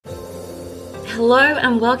Hello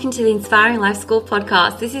and welcome to the Inspiring Life School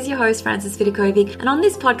podcast. This is your host, Frances Vidakovic, and on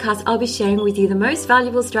this podcast, I'll be sharing with you the most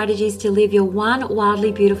valuable strategies to live your one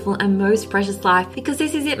wildly beautiful and most precious life, because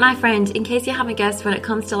this is it, my friend. In case you haven't guessed, when it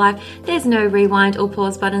comes to life, there's no rewind or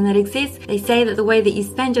pause button that exists. They say that the way that you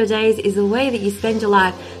spend your days is the way that you spend your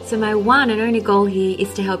life. So my one and only goal here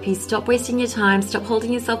is to help you stop wasting your time, stop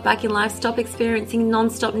holding yourself back in life, stop experiencing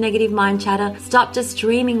non-stop negative mind chatter, stop just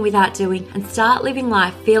dreaming without doing, and start living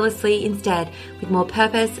life fearlessly instead, with more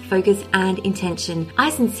purpose, focus, and intention. I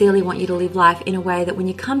sincerely want you to live life in a way that when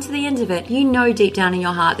you come to the end of it, you know deep down in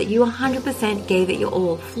your heart that you 100% gave it your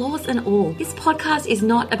all, flaws and all. This podcast is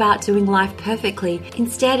not about doing life perfectly.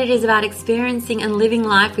 Instead, it is about experiencing and living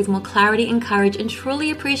life with more clarity and courage, and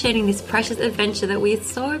truly appreciating this precious adventure that we are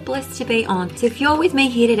so blessed to be on. So if you're with me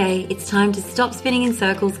here today, it's time to stop spinning in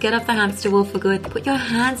circles, get off the hamster wheel for good, put your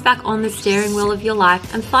hands back on the steering wheel of your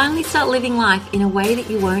life, and finally start living life in a way that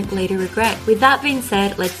you won't later regret. With that being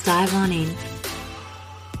said, let's dive on in.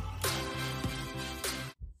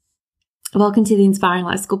 Welcome to the Inspiring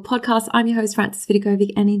Life School podcast. I'm your host, Frances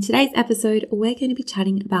Vidakovic, and in today's episode, we're going to be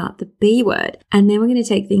chatting about the B word, and then we're going to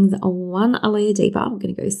take things one layer deeper. We're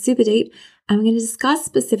going to go super deep, and we're going to discuss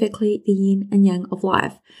specifically the yin and yang of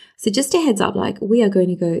life. So just a heads up, we are going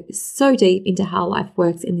to go so deep into how life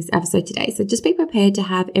works in this episode today. So just be prepared to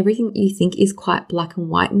have everything that you think is quite black and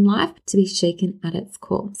white in life to be shaken at its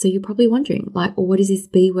core. So you're probably wondering, what is this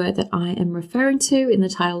B word that I am referring to in the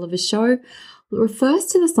title of a show? It refers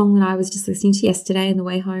to the song that I was just listening to yesterday on the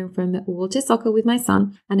way home from wheelchair soccer with my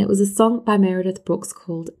son, and it was a song by Meredith Brooks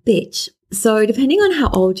called Bitch. So depending on how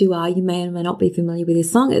old you are, you may or may not be familiar with this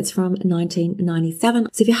song. It's from 1997.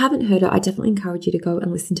 So if you haven't heard it, I definitely encourage you to go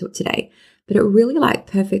and listen to it today. But it really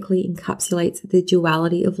perfectly encapsulates the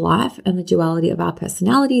duality of life and the duality of our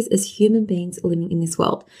personalities as human beings living in this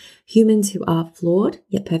world. Humans who are flawed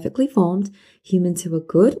yet perfectly formed, humans who are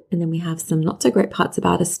good, and then we have some not so great parts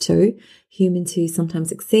about us too. Humans who sometimes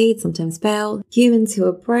succeed, sometimes fail. Humans who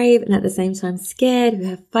are brave and at the same time scared, who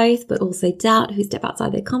have faith but also doubt, who step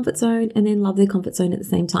outside their comfort zone and then love their comfort zone at the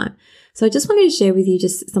same time. So I just wanted to share with you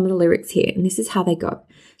just some of the lyrics here, and this is how they go.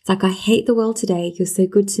 It's I hate the world today. You're so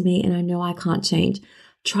good to me and I know I can't change.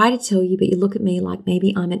 Try to tell you, but you look at me like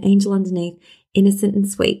maybe I'm an angel underneath, innocent and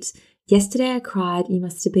sweet. Yesterday I cried. You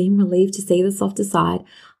must have been relieved to see the softer side.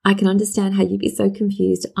 I can understand how you'd be so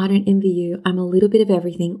confused. I don't envy you. I'm a little bit of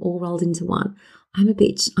everything all rolled into one. I'm a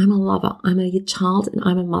bitch. I'm a lover. I'm a child and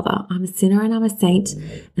I'm a mother. I'm a sinner and I'm a saint,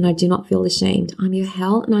 and I do not feel ashamed. I'm your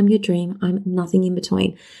hell and I'm your dream. I'm nothing in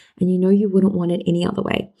between. And you know you wouldn't want it any other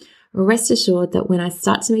way. Rest assured that when I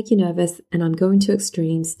start to make you nervous and I'm going to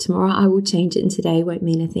extremes, tomorrow I will change it and today won't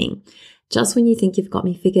mean a thing. Just when you think you've got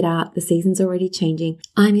me figured out, the season's already changing.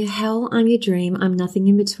 I'm your hell, I'm your dream, I'm nothing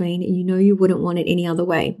in between, and you know you wouldn't want it any other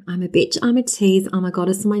way. I'm a bitch, I'm a tease, I'm a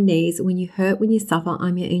goddess on my knees. When you hurt, when you suffer,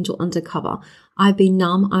 I'm your angel undercover. I've been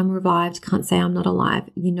numb, I'm revived, can't say I'm not alive.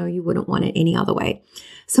 You know you wouldn't want it any other way.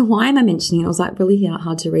 So why am I mentioning it? It was really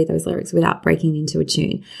hard to read those lyrics without breaking into a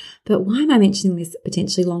tune. But why am I mentioning this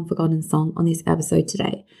potentially long forgotten song on this episode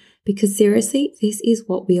today? Because seriously, this is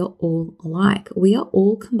what we are all like. We are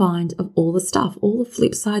all combined of all the stuff, all the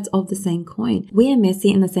flip sides of the same coin. We are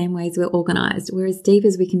messy in the same ways we're organized. We're as deep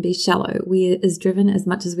as we can be shallow. We are as driven as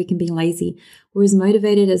much as we can be lazy. We're as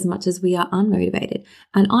motivated as much as we are unmotivated.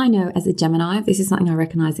 And I know as a Gemini, this is something I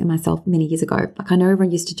recognized in myself many years ago. I know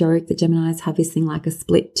everyone used to joke that Geminis have this thing like a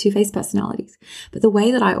split two-faced personalities. But the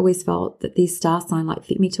way that I always felt that this star sign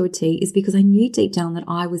fit me to a T is because I knew deep down that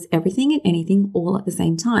I was everything and anything all at the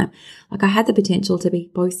same time. I had the potential to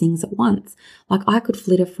be both things at once. I could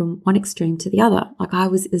flitter from one extreme to the other. I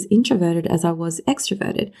was as introverted as I was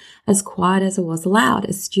extroverted, as quiet as I was loud,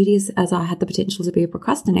 as studious as I had the potential to be a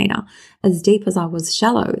procrastinator, as deep as I was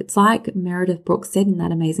shallow. It's like Meredith Brooks said in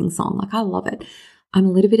that amazing song. I love it. I'm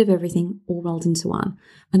a little bit of everything all rolled into one.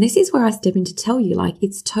 And this is where I step in to tell you,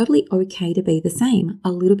 it's totally okay to be the same,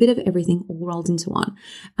 a little bit of everything all rolled into one.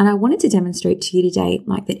 And I wanted to demonstrate to you today,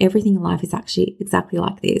 that everything in life is actually exactly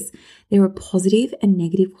like this. There are positive and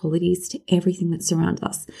negative qualities to everything that surrounds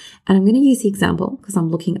us. And I'm going to use the example because I'm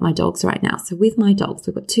looking at my dogs right now. So with my dogs,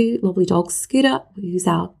 we've got two lovely dogs, Scooter, who's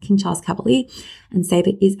our King Charles Cavalier, and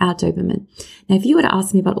Sabre is our Doberman. Now, if you were to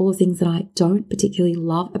ask me about all the things that I don't particularly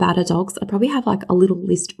love about our dogs, I'd probably have a little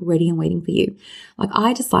list ready and waiting for you.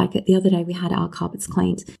 I dislike it. The other day we had our carpets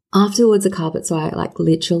cleaned. Afterwards, the carpets were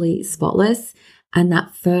literally spotless. And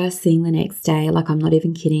that first thing the next day, I'm not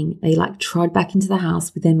even kidding, they trod back into the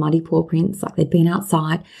house with their muddy paw prints, they'd been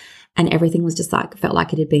outside, and everything was just felt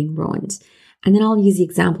like it had been ruined. And then I'll use the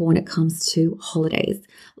example when it comes to holidays.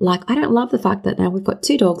 Like, I don't love the fact that now we've got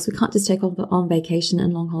 2 dogs. We can't just take off on vacation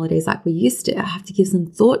and long holidays like we used to. I have to give some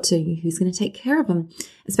thought to who's going to take care of them,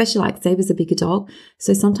 especially like Saber's a bigger dog.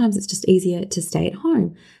 So sometimes it's just easier to stay at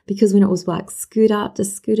home, because when it was like Scooter,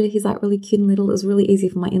 he's like really cute and little. It was really easy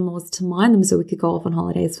for my in-laws to mind them so we could go off on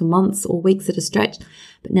holidays for months or weeks at a stretch.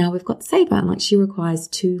 But now we've got Saber, and like she requires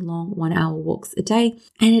 2 long 1-hour walks a day.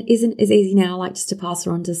 And it isn't as easy now, like just to pass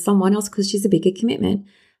her on to someone else because she's a bigger commitment.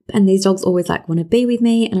 And these dogs always like want to be with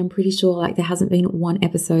me. And I'm pretty sure like there hasn't been one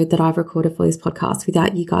episode that I've recorded for this podcast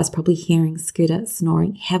without you guys probably hearing Scooter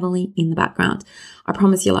snoring heavily in the background. I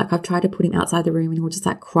promise you, like I've tried to put him outside the room and he'll just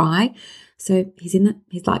like cry. So he's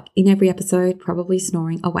like in every episode, probably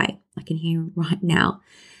snoring away. I can hear him right now.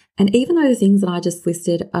 And even though the things that I just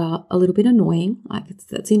listed are a little bit annoying, like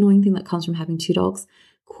that's the annoying thing that comes from having 2 dogs,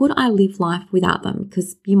 could I live life without them?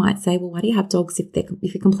 Because you might say, well, why do you have dogs if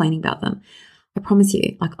you're complaining about them? I promise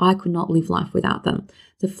you, like I could not live life without them.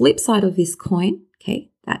 The flip side of this coin, okay,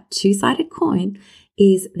 that 2-sided coin,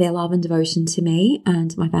 is their love and devotion to me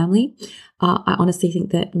and my family. I honestly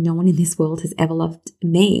think that no one in this world has ever loved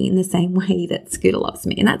me in the same way that Scooter loves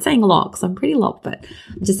me. And that's saying a lot because I'm pretty loved, but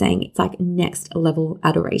I'm just saying it's like next level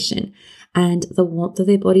adoration. And the warmth of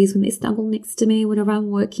their bodies when they snuggle next to me whenever I'm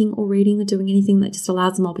working or reading or doing anything that just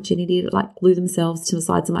allows them opportunity to like glue themselves to the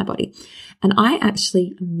sides of my body. And I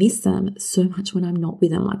actually miss them so much when I'm not with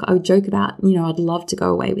them. Like I would joke about, I'd love to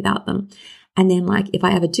go away without them. And then like if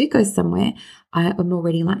I ever do go somewhere, I'm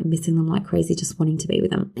already like missing them like crazy, just wanting to be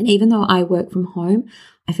with them. And even though I work from home,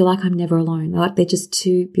 I feel like I'm never alone. They're just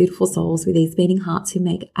 2 beautiful souls with these beating hearts who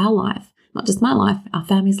make our life, not just my life, our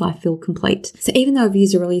family's life, feel complete. So even though I've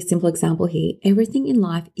used a really simple example here, everything in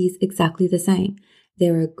life is exactly the same.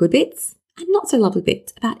 There are good bits and not so lovely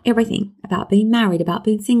bits about everything, about being married, about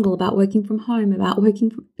being single, about working from home, about working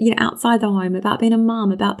from, outside the home, about being a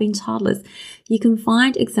mum, about being childless. You can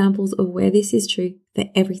find examples of where this is true for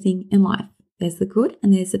everything in life. There's the good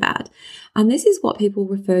and there's the bad. And this is what people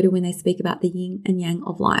refer to when they speak about the yin and yang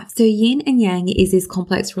of life. So yin and yang is this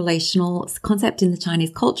complex relational concept in the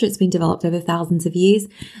Chinese culture. It's been developed over thousands of years.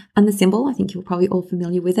 And the symbol, I think you're probably all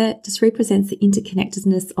familiar with it, just represents the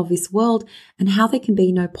interconnectedness of this world and how there can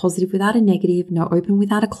be no positive without a negative, no open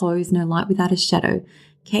without a close, no light without a shadow.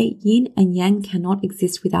 Okay, yin and yang cannot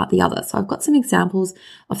exist without the other. So I've got some examples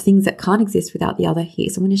of things that can't exist without the other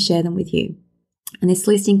here. So I'm going to share them with you. And this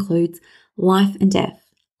list includes life and death,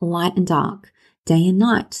 light and dark, day and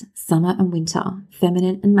night, summer and winter,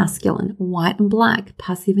 feminine and masculine, white and black,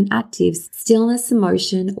 passive and active, stillness and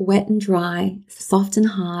motion, wet and dry, soft and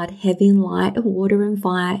hard, heavy and light, water and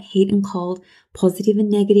fire, heat and cold, positive and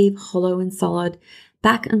negative, hollow and solid,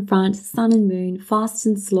 back and front, sun and moon, fast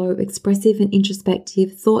and slow, expressive and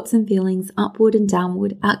introspective, thoughts and feelings, upward and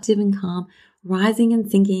downward, active and calm, rising and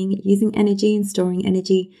sinking, using energy and storing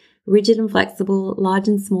energy, rigid and flexible, large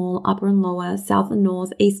and small, upper and lower, south and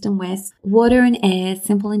north, east and west, water and air,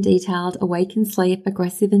 simple and detailed, awake and sleep,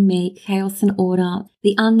 aggressive and meek, chaos and order,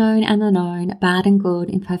 the unknown and the known, bad and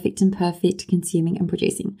good, imperfect and perfect, consuming and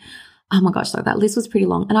producing. Oh my gosh, so that list was pretty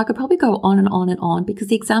long and I could probably go on and on and on because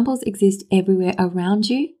the examples exist everywhere around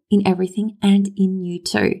you, in everything and in you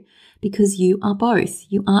too. Because you are both.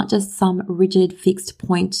 You aren't just some rigid fixed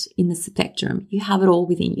point in the spectrum. You have it all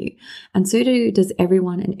within you. And so does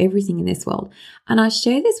everyone and everything in this world. And I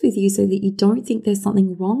share this with you so that you don't think there's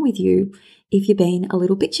something wrong with you if you're being a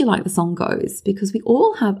little bitchy like the song goes, because we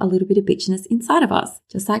all have a little bit of bitchiness inside of us,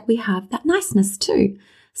 just like we have that niceness too.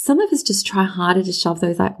 Some of us just try harder to shove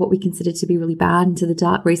those like what we consider to be really bad into the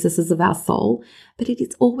dark recesses of our soul, but it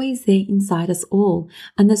is always there inside us all.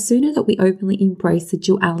 And the sooner that we openly embrace the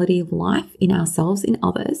duality of life in ourselves, in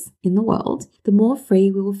others, in the world, the more free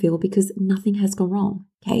we will feel because nothing has gone wrong.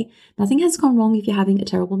 Okay, nothing has gone wrong if you're having a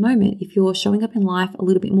terrible moment, if you're showing up in life a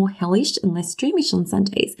little bit more hellish and less dreamish on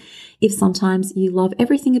Sundays, if sometimes you love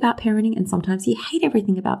everything about parenting and sometimes you hate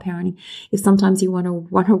everything about parenting, if sometimes you want to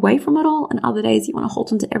run away from it all and other days you want to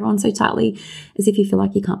hold on to everyone so tightly as if you feel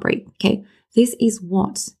like you can't breathe. Okay, this is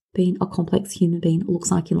what being a complex human being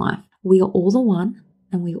looks like in life. We are all the one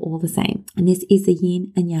and we're all the same. And this is the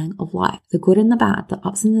yin and yang of life. The good and the bad, the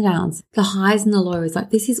ups and the downs, the highs and the lows. Like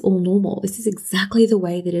this is all normal. This is exactly the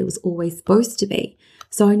way that it was always supposed to be.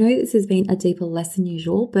 So I know this has been a deeper lesson than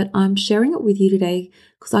usual, but I'm sharing it with you today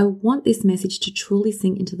because I want this message to truly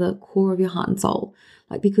sink into the core of your heart and soul.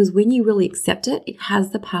 Like, because when you really accept it, it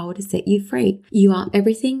has the power to set you free. You are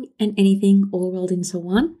everything and anything all rolled into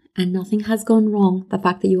one. And nothing has gone wrong, the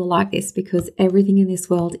fact that you are like this, because everything in this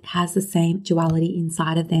world has the same duality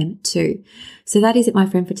inside of them too. So that is it, my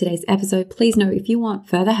friend, for today's episode. Please know if you want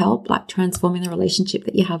further help, like transforming the relationship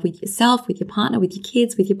that you have with yourself, with your partner, with your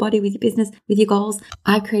kids, with your body, with your business, with your goals,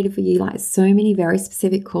 I created for you like so many very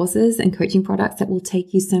specific courses and coaching products that will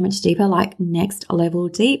take you so much deeper, like next level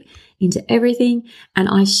deep into everything. And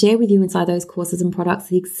I share with you inside those courses and products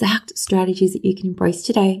the exact strategies that you can embrace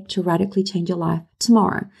today to radically change your life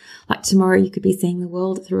tomorrow. Like tomorrow, you could be seeing the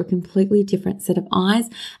world through a completely different set of eyes.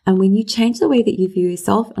 And when you change the way that you view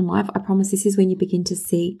yourself and life, I promise this is when you begin to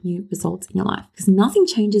see new results in your life, because nothing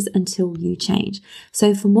changes until you change.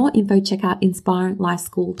 So for more info, check out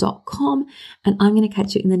inspiringlifeschool.com, and I'm going to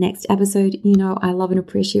catch you in the next episode. You know, I love and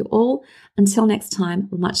appreciate you all. Until next time,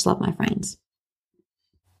 much love, my friends.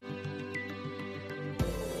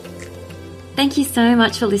 Thank you so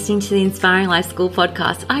much for listening to the Inspiring Life School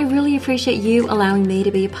podcast. I really appreciate you allowing me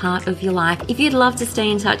to be a part of your life. If you'd love to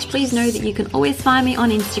stay in touch, please know that you can always find me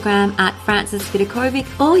on Instagram at Frances Vidakovic,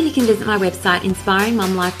 or you can visit my website,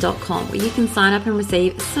 inspiringmumlife.com, where you can sign up and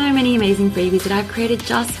receive so many amazing freebies that I've created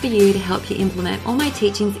just for you to help you implement all my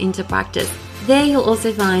teachings into practice. There you'll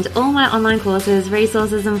also find all my online courses,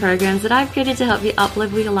 resources and programs that I've created to help you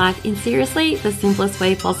up-level your life in seriously the simplest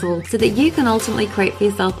way possible, so that you can ultimately create for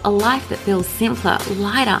yourself a life that feels simpler,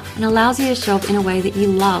 lighter, and allows you to show up in a way that you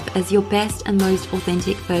love as your best and most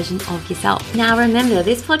authentic version of yourself. Now remember,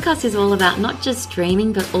 this podcast is all about not just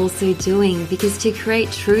dreaming but also doing, because to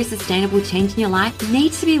create true sustainable change in your life, you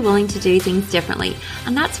need to be willing to do things differently.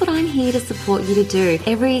 And that's what I'm here to support you to do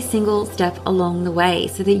every single step along the way,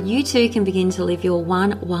 so that you too can begin to live your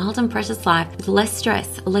one wild and precious life with less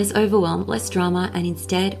stress, less overwhelm, less drama, and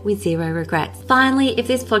instead with zero regrets. Finally, if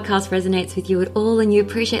this podcast resonates with you at all and you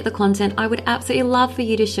appreciate the content, I would absolutely love for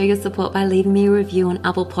you to show your support by leaving me a review on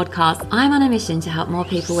Apple Podcasts. I'm on a mission to help more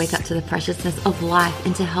people wake up to the preciousness of life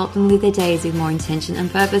and to help them live their days with more intention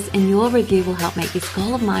and purpose, and your review will help make this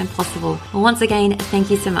goal of mine possible. Well, once again,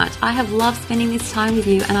 thank you so much. I have loved spending this time with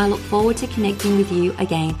you, and I look forward to connecting with you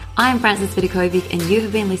again. I'm Frances Vidakovic, and you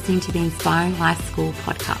have been listening to the Inspiring Life School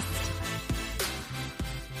podcast.